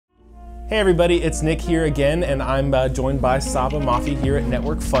Hey everybody, it's Nick here again, and I'm joined by Saba Mafi here at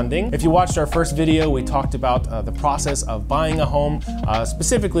Network Funding. If you watched our first video, we talked about the process of buying a home,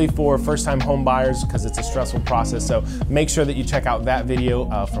 specifically for first-time home buyers because it's a stressful process, so make sure that you check out that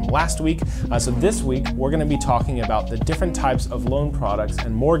video from last week. So this week, we're going to be talking about the different types of loan products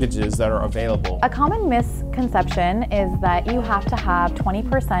and mortgages that are available. A common misconception is that you have to have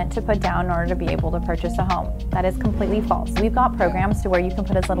 20% to put down in order to be able to purchase a home. That is completely false. We've got programs to where you can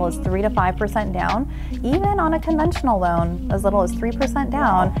put as little as 3 to 5% down, even on a conventional loan, as little as 3%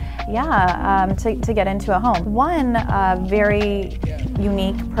 down, to get into a home. One very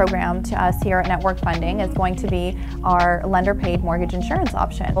unique program to us here at Network Funding is going to be our lender-paid mortgage insurance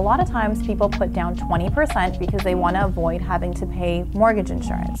option. A lot of times people put down 20% because they want to avoid having to pay mortgage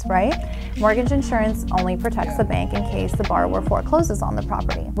insurance, right? Mortgage insurance only protects the bank in case the borrower forecloses on the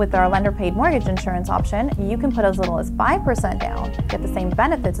property. With our lender-paid mortgage insurance option, you can put as little as 5% down, get the same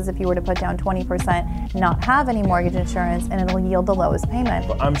benefits as if you were to put down 20%, not have any mortgage insurance, and it'll yield the lowest payment.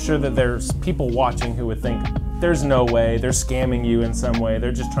 I'm sure that there's people watching who would think, there's no way, they're scamming you in some way,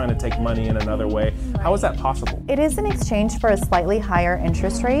 they're just trying to take money in another way. How is that possible? It is in exchange for a slightly higher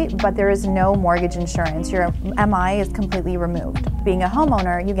interest rate, but there is no mortgage insurance. Your MI is completely removed. Being a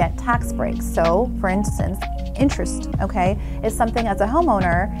homeowner, you get tax breaks. So, for instance, interest, is something as a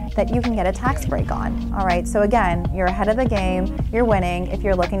homeowner that you can get a tax break on. All right, so again, you're ahead of the game, you're winning if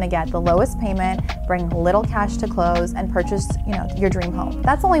you're looking to get the lowest payment, bring little cash to close, and purchase, your dream home.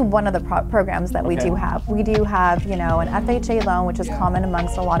 That's only one of the programs that we do have. We do have, an FHA loan, which is common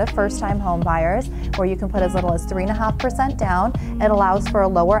amongst a lot of first-time home buyers, where you can put as little as 3.5% down. It allows for a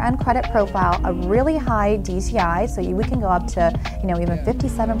lower end credit profile, a really high DTI, so we can go up to, even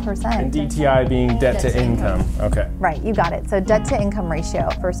 57%. And DTI being debt to income. Okay. Right, you got it. So debt to income ratio.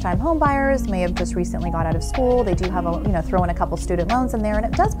 First-time home buyers may have just recently got out of school. They do have throw in a couple student loans in there, and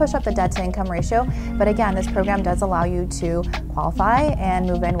it does push up the debt to income ratio. But again, this program does allow you to qualify and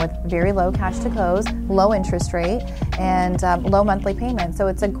move in with very low cash to close, low interest rate, and low monthly payment. So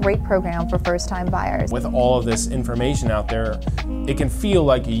it's a great program for first-time buyers. With all of this information out there, it can feel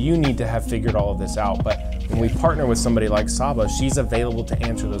like you need to have figured all of this out. But when we partner with somebody like Saba, she's available to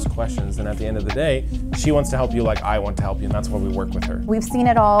answer those questions. And at the end of the day, she wants to help you like I want to help you, and that's why we work with her. We've seen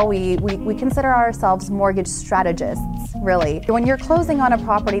it all. We consider ourselves mortgage strategists, really. When you're closing on a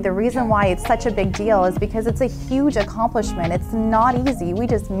property, the reason why it's such a big deal is because it's a huge accomplishment. It's not easy. We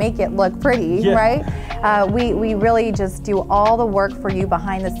just make it look pretty, right? We really just do all the work for you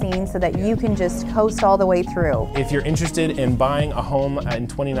behind the scenes so that you can just coast all the way through. If you're interested in buying a home in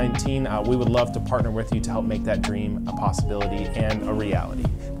 2019, we would love to partner with you to help make that dream a possibility and a reality.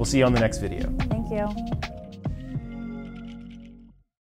 We'll see you on the next video. Thank you.